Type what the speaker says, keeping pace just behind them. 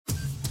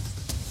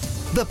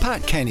The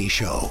Pat Kenny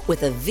Show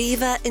with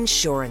Aviva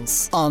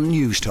Insurance on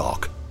News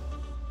Talk.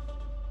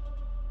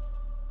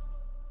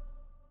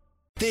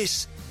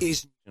 This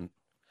is...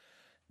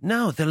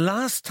 Now, the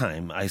last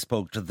time I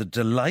spoke to the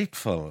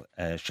delightful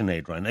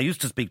Sinead Ryan, I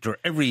used to speak to her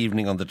every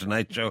evening on The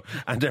Tonight Show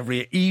and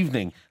every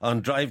evening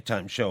on Drive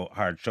Time Show,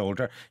 Hard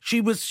Shoulder. She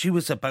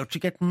was about to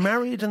get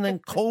married, and then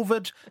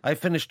COVID. I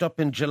finished up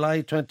in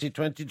July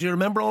 2020. Do you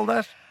remember all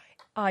that?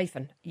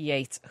 Ivan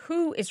Yates,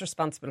 who is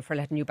responsible for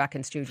letting you back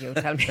in studio?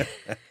 Tell me.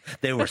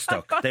 They were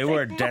stuck. They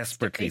were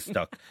desperately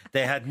stuck.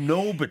 They had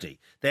nobody.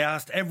 They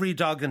asked every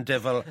dog and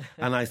devil,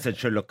 and I said,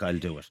 sure, look, I'll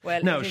do it.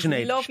 Well, now, it is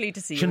Sinead, lovely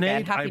to see you Sinead,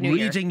 again. Happy I'm New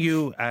Year. reading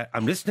you.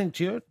 I'm listening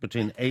to you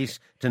between 8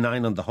 to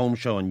 9 on the Home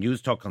Show on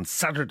News Talk on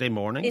Saturday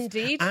mornings.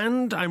 Indeed.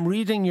 And I'm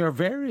reading your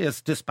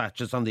various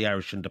dispatches on the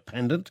Irish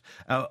Independent.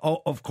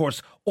 Of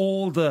course,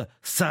 all the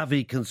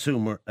savvy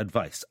consumer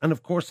advice. And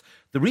of course,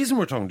 the reason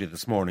we're talking to you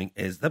this morning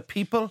is that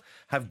people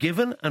have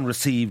given and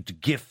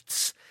received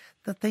gifts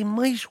that they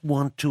might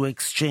want to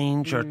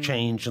exchange or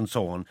change and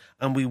so on.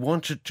 And we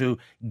wanted to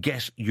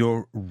get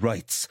your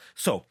rights.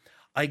 So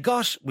I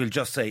got, we'll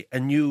just say, a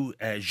new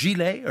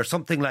gilet or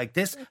something like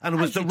this, and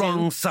it was the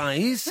wrong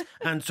size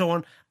and so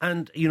on.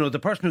 And, you know, the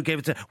person who gave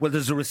it said, well,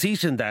 there's a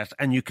receipt in that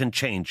and you can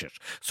change it.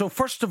 So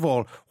first of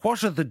all,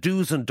 what are the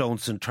do's and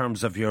don'ts in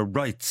terms of your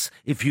rights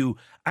if you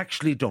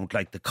actually don't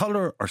like the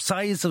colour or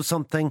size of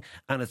something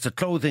and it's a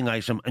clothing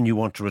item and you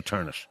want to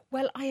return it?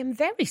 Well, I am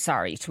very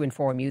sorry to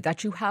inform you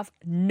that you have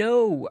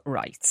no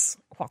rights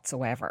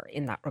whatsoever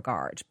in that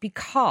regard,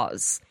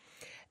 because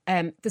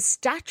the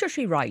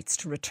statutory rights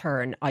to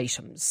return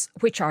items,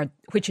 which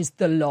is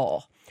the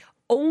law,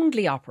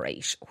 only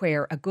operate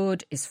where a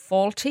good is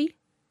faulty,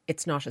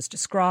 it's not as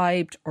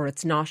described, or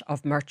it's not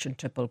of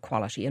merchantable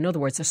quality. In other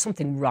words, there's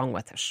something wrong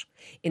with it.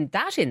 In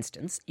that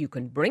instance, you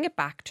can bring it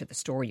back to the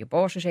store you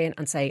bought it in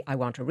and say, I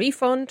want a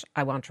refund,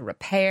 I want a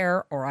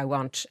repair, or I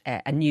want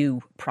a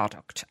new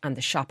product. And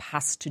the shop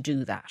has to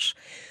do that.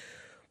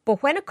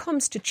 But when it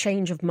comes to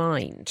change of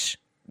mind,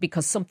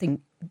 because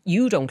something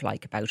you don't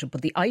like about it,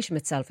 but the item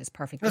itself is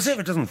perfect. As if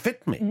it doesn't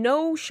fit me.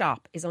 No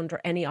shop is under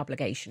any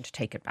obligation to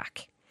take it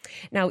back.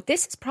 Now,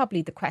 this is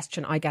probably the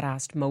question I get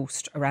asked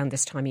most around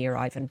this time of year,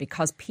 Ivan,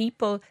 because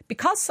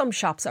some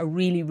shops are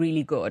really,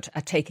 really good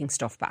at taking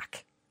stuff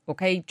back.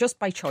 Okay, just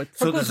by choice.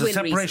 So there's a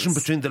separation reasons.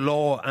 between the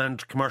law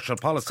and commercial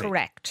policy.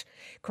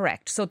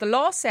 Correct. So the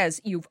law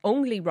says you've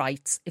only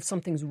rights if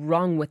something's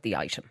wrong with the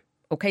item.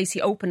 Okay, so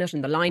you open it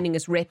and the lining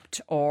is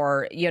ripped,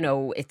 or, you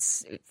know,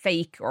 it's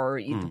fake,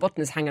 or the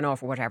button is hanging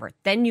off or whatever.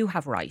 Then you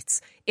have rights.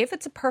 If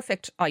it's a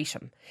perfect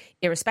item,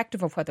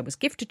 irrespective of whether it was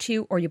gifted to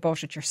you or you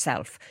bought it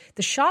yourself,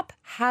 the shop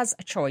has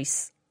a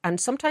choice.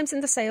 And sometimes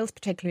in the sales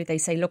particularly, they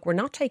say, look, we're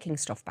not taking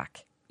stuff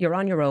back. You're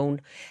on your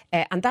own.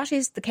 And that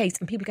is the case.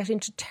 And people get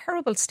into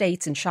terrible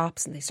states in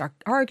shops and they start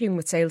arguing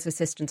with sales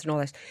assistants and all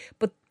that.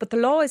 But the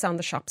law is on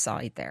the shop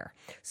side there.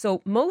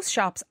 So most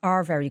shops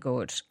are very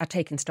good at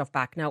taking stuff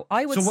back. Now,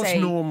 I would say... So what's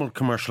normal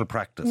commercial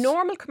practice?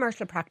 Normal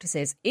commercial practice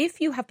is if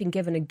you have been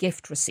given a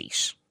gift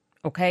receipt,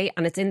 okay,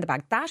 and it's in the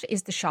bag, that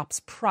is the shop's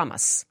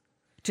promise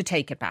to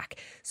take it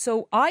back.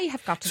 So I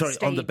have got to the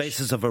stage... on the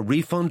basis of a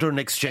refund or an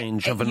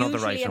exchange of another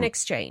item? Usually an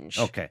exchange.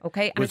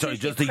 Okay. And Sorry,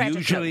 just the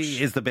usually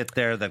note. Is the bit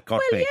there that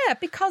got me. Well, yeah,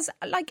 because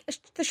like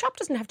the shop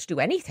doesn't have to do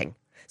anything.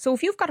 So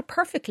if you've got a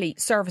perfectly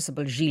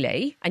serviceable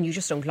gilet and you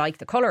just don't like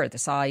the colour or the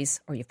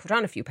size, or you've put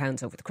on a few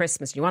pounds over the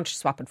Christmas and you want to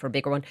swap it for a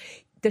bigger one,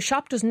 the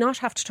shop does not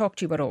have to talk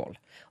to you at all.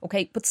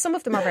 Okay, but some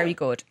of them are very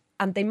good.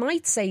 And they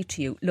might say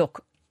to you,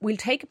 look, we'll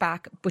take it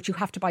back, but you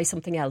have to buy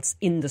something else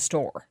in the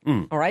store.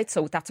 All right?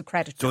 So that's a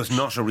credit. So it's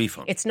not a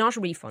refund. It's not a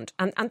refund.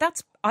 And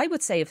that's, I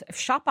would say, if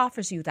shop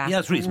offers you that,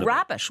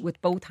 grab it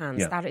with both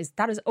hands. Yeah.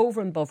 That is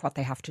over and above what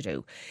they have to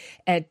do.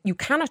 You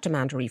cannot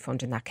demand a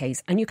refund in that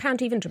case, and you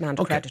can't even demand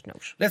a credit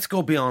note. Let's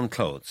go beyond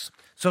clothes.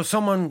 So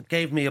someone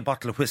gave me a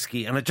bottle of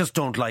whiskey, and I just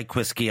don't like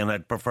whiskey, and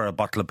I'd prefer a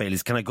bottle of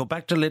Baileys. Can I go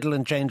back to Lidl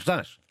and change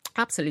that?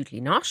 Absolutely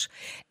not,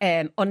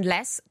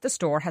 unless the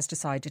store has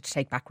decided to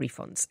take back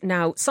refunds.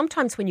 Now,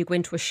 sometimes when you go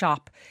into a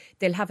shop,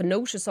 they'll have a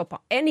notice up on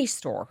any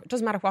store, it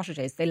doesn't matter what it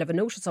is, they'll have a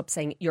notice up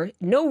saying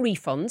no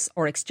refunds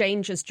or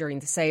exchanges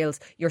during the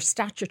sales, your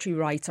statutory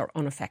rights are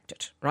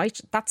unaffected,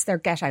 right? That's their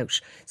get out.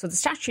 So the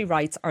statutory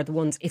rights are the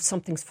ones if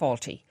something's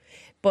faulty,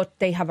 but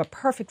they have a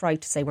perfect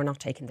right to say we're not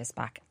taking this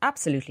back.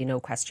 Absolutely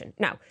no question.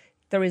 Now,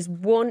 there is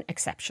one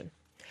exception,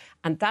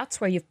 and that's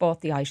where you've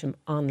bought the item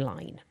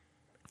online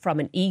from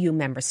an EU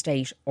member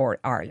state or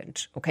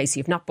Ireland. Okay, so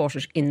you've not bought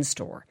it in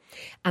store.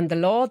 And the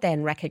law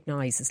then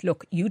recognises,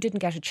 look, you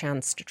didn't get a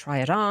chance to try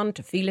it on,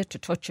 to feel it, to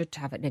touch it, to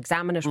have it,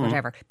 examine it,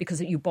 whatever,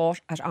 because you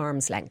bought at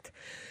arm's length.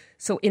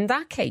 So in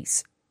that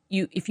case,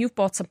 if you've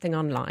bought something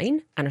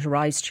online and it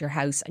arrives to your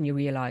house and you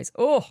realise,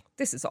 oh,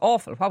 this is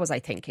awful, what was I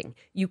thinking?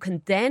 You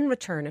can then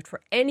return it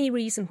for any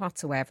reason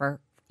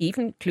whatsoever,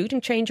 even including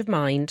change of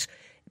mind,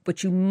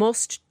 but you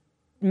must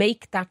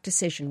make that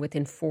decision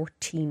within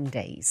 14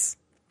 days.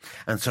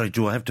 And sorry,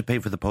 do I have to pay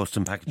for the post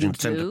and packaging?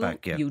 Send it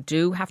back, yeah. You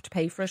do have to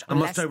pay for it. And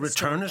must I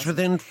return it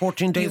within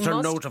 14 days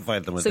or notify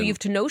them within? So you have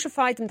to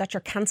notify them that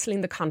you're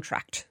cancelling the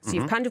contract. So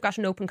you've kind of got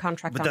an open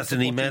contract. But that's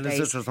an email, is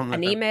it, or something like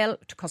that? An email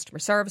to customer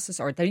services,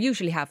 or they'll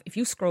usually have, if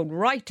you scroll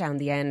right down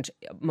the end,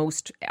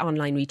 most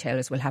online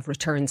retailers will have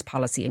returns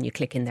policy, and you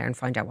click in there and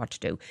find out what to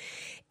do.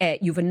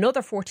 You've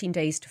another 14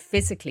 days to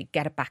physically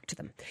get it back to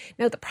them.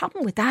 Now, the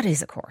problem with that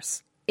is, of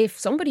course, if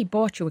somebody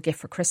bought you a gift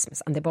for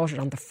Christmas and they bought it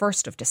on the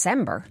 1st of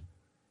December,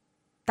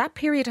 that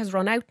period has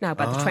run out now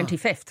by the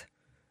 25th.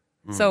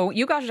 So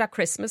you got it at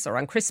Christmas or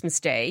on Christmas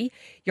Day.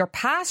 You're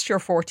past your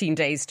 14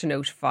 days to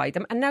notify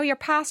them, and now you're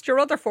past your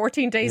other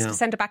 14 days to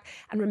send it back.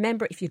 And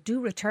remember, if you do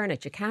return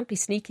it, you can't be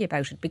sneaky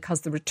about it,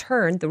 because the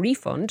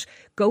refund,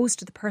 goes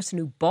to the person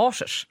who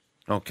bought it.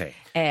 Okay.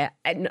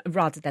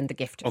 Rather than the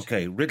gifted.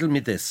 Okay, riddle me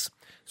this.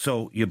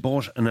 So you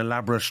bought an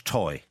elaborate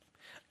toy,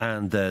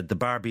 and the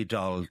Barbie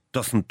doll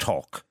doesn't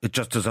talk. It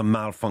just has a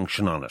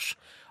malfunction on it.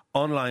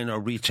 Online or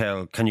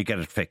retail, can you get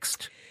it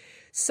fixed?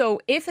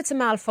 So if it's a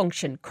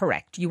malfunction,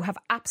 correct, you have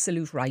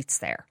absolute rights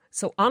there.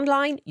 So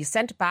online, you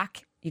send it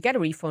back, you get a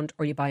refund,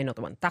 or you buy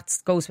another one. That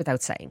goes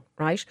without saying,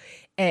 right?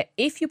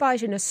 If you buy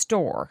it in a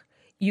store,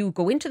 you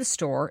go into the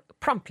store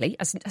promptly,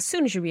 as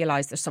soon as you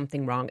realise there's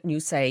something wrong, and you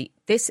say,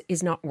 this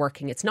is not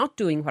working, it's not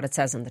doing what it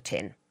says on the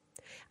tin.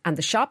 And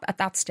the shop at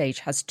that stage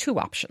has two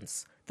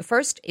options. The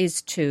first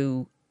is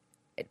to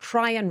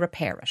try and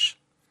repair it.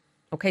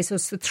 Okay, so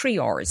it's the 3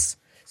 R's.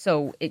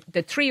 So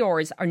the 3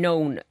 R's are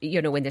known,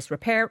 in this: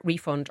 repair,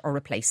 refund or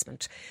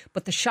replacement.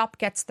 But the shop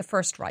gets the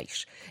first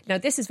right. Now,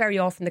 this is very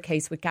often the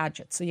case with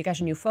gadgets. So you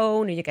get a new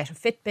phone, or you get a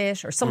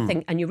Fitbit or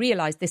something, and you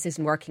realise this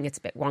isn't working, it's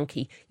a bit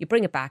wonky. You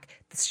bring it back.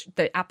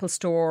 The Apple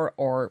store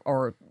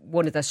or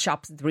one of the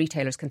shops, the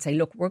retailers can say,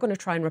 look, we're going to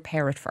try and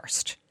repair it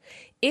first.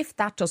 If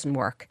that doesn't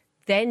work,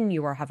 then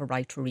you have a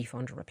right to a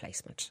refund or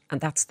replacement. And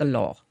that's the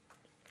law.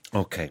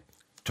 Okay.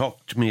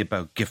 Talk to me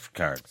about gift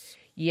cards.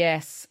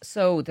 Yes,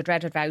 so the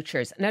dreaded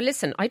vouchers. Now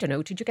listen, I don't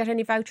know, did you get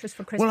any vouchers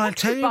for Christmas? Well, I'll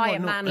tell you buy what, a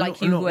man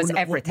like you who has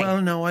everything.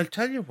 Well, no, I'll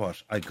tell you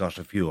what I got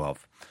a few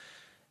of.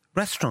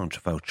 Restaurant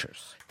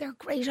vouchers. They're a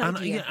great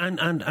idea.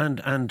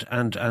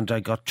 And I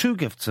got 2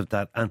 gifts of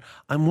that, and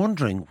I'm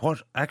wondering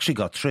actually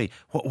got 3.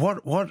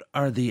 What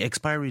are the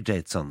expiry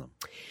dates on them?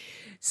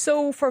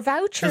 So for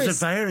vouchers...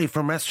 Does it vary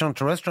from restaurant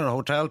to restaurant,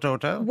 hotel to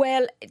hotel?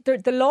 Well,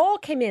 the law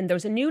came in, there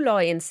was a new law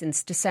in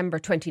since December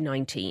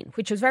 2019,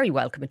 which was very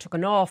welcome. It took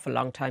an awful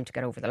long time to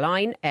get over the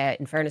line.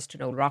 In fairness to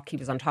Noel Rock, he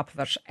was on top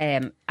of it.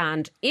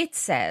 And it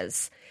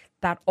says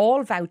that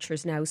all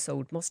vouchers now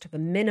sold must have a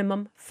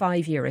minimum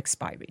 5-year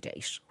expiry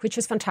date, which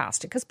is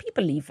fantastic, because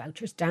people leave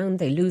vouchers down,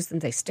 they lose them,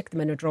 they stick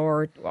them in a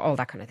drawer, all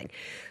that kind of thing.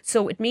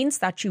 So it means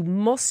that you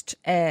must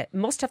have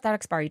that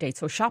expiry date.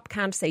 So a shop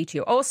can't say to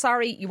you, oh,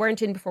 sorry, you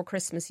weren't in before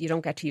Christmas, you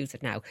don't get to use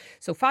it now.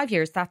 So 5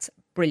 years, that's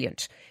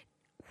brilliant.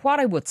 What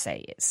I would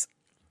say is,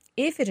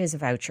 if it is a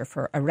voucher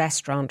for a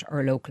restaurant or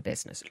a local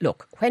business,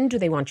 look, when do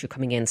they want you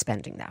coming in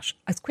spending that?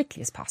 As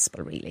quickly as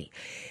possible, really.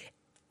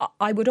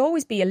 I would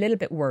always be a little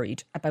bit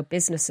worried about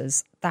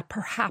businesses that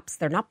perhaps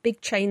they're not big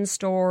chain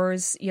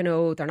stores, they're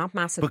not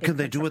massive. But can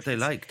they do what they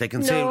like? They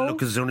can say, look,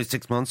 there's only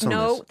 6 months on this.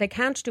 No, they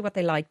can't do what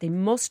they like. They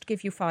must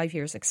give you 5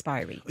 years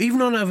expiry.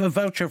 Even on a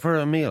voucher for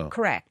a meal?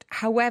 Correct.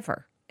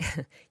 However,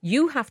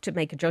 you have to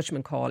make a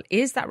judgment call.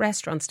 Is that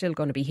restaurant still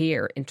going to be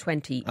here in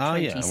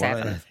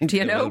 2027? Well, do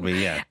you know? Will be,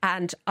 yeah.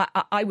 And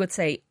I would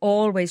say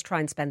always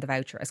try and spend the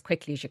voucher as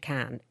quickly as you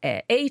can.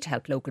 A, to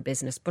help local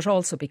business, but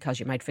also because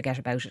you might forget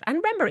about it. And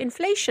remember,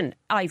 inflation,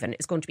 Ivan,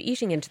 is going to be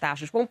eating into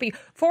that. It won't be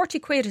 40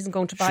 quid isn't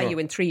going to buy you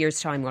in 3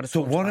 years' time what it's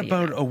going to buy you. So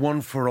what about a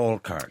one-for-all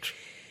card?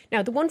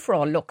 Now, the one for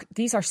all, look,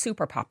 these are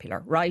super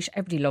popular, right?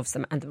 Everybody loves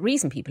them. And the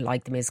reason people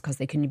like them is because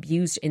they can be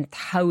used in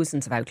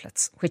thousands of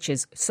outlets, which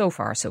is so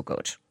far so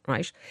good,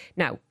 right?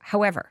 Now,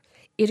 however,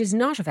 it is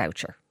not a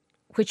voucher,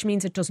 which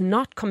means it does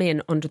not come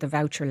in under the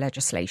voucher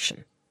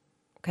legislation.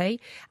 Okay?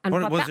 And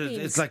what that means,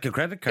 it's like a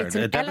credit card, it's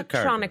a an debit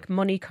card. electronic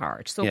money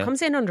card. So it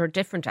comes in under a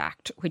different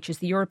act, which is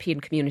the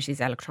European Community's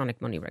Electronic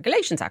Money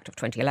Regulations Act of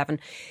 2011.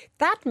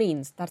 That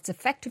means that it's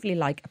effectively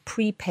like a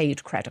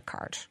prepaid credit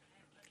card.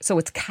 So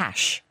it's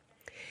cash.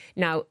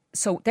 Now,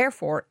 so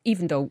therefore,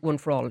 even though One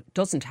for All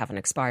doesn't have an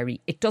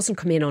expiry, it doesn't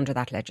come in under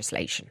that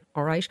legislation,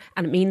 all right?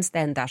 And it means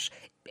then that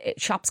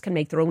shops can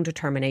make their own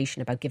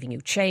determination about giving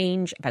you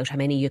change, about how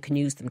many you can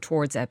use them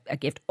towards a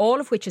gift, all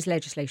of which is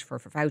legislated for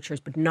vouchers,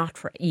 but not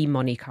for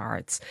e-money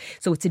cards.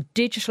 So it's a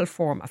digital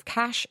form of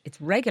cash. It's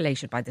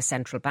regulated by the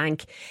central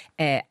bank,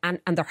 and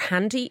they're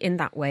handy in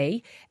that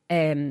way.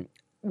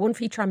 One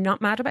feature I'm not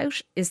mad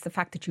about is the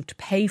fact that you have to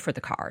pay for the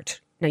card.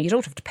 Now, you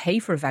don't have to pay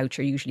for a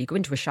voucher. Usually you go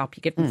into a shop,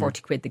 you give them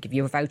 40 quid, they give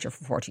you a voucher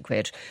for 40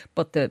 quid.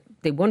 But the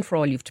One for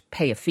All, you have to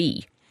pay a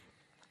fee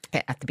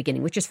at the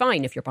beginning, which is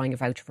fine if you're buying a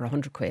voucher for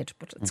 100 quid.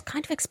 But it's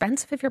kind of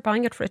expensive if you're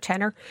buying it for a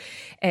tenner.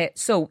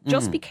 So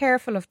just be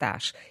careful of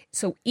that.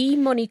 So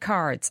e-money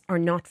cards are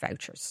not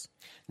vouchers.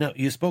 Now,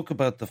 you spoke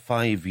about the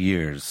 5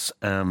 years.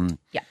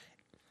 Yeah.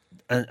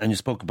 And you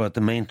spoke about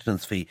the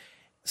maintenance fee.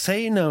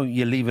 say now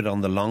you leave it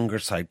on the longer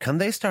side, can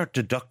they start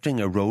deducting,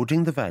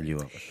 eroding the value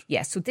of it?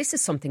 Yes, so this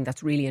is something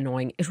that's really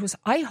annoying.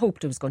 I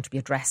hoped it was going to be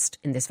addressed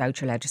in this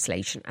voucher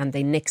legislation, and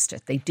they nixed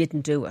it. They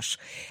didn't do it.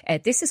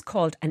 This is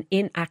called an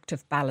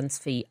inactive balance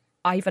fee.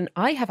 Ivan,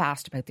 I have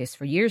asked about this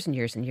for years and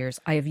years and years.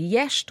 I have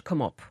yet to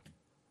come up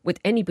with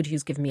anybody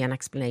who's given me an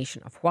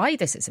explanation of why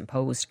this is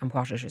imposed and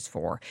what it is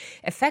for.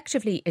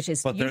 Effectively, it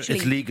is usually...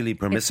 it's legally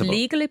permissible. It's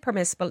legally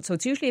permissible, so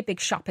it's usually a big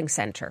shopping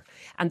centre.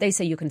 And they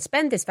say you can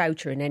spend this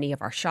voucher in any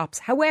of our shops.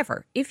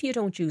 However, if you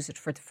don't use it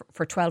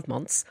for 12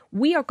 months,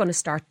 we are going to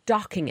start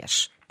docking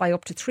it by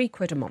up to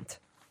 £3 a month.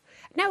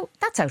 Now,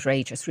 that's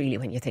outrageous, really,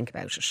 when you think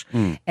about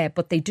it.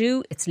 But they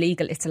do, it's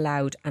legal, it's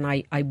allowed, and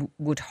I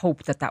would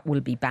hope that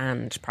will be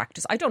banned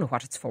practice. I don't know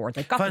what it's for.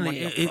 They've got Finally,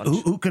 the money up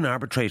front. who can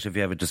arbitrate if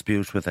you have a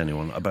dispute with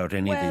anyone about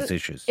any of these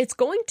issues? It's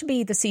going to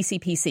be the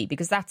CCPC,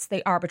 because that's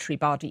the arbitrary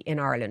body in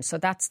Ireland. So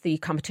that's the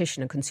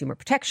Competition and Consumer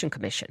Protection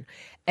Commission.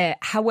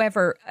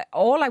 However,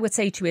 all I would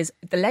say to you is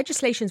the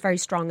legislation is very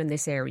strong in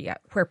this area.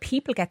 Where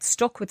people get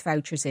stuck with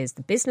vouchers is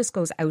the business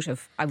goes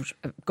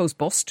goes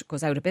bust,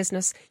 goes out of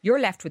business. You're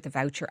left with the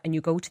voucher, and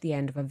you go to the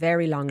end of a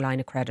very long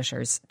line of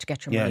creditors to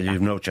get your money back. Yeah, you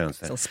have no chance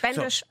then. So spend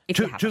it if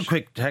you have Two it.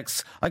 quick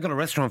texts. I got a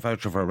restaurant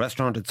voucher for a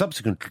restaurant. It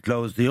subsequently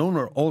closed. The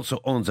owner also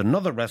owns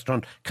another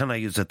restaurant. Can I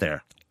use it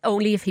there?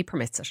 Only if he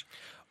permits it.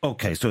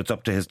 OK, so it's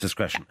up to his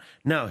discretion.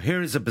 Now,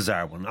 here is a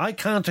bizarre one. I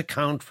can't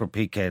account for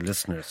PK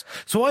listeners.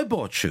 So I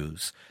bought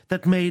shoes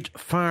that made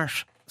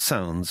fart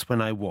sounds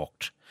when I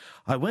walked.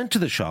 I went to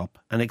the shop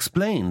and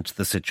explained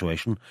the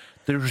situation.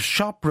 The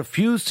shop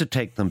refused to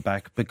take them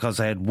back because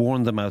I had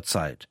worn them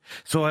outside.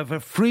 So I have a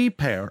free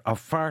pair of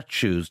fart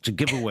shoes to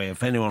give away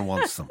if anyone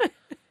wants them.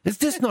 Is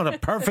this not a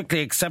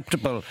perfectly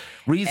acceptable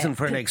reason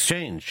for an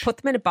exchange? Put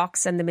them in a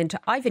box, send them into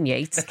Ivan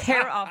Yates,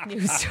 care of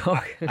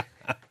Newstalk.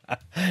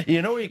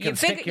 You know where you can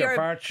stick your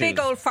fart shoes. You're a big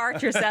old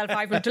fart yourself,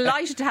 Ivan.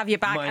 Delighted to have you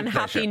back. My and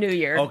pleasure. Happy New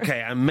Year.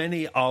 OK, and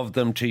many of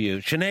them to you.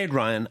 Sinead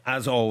Ryan,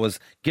 as always,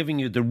 giving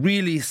you the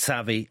really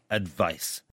savvy advice.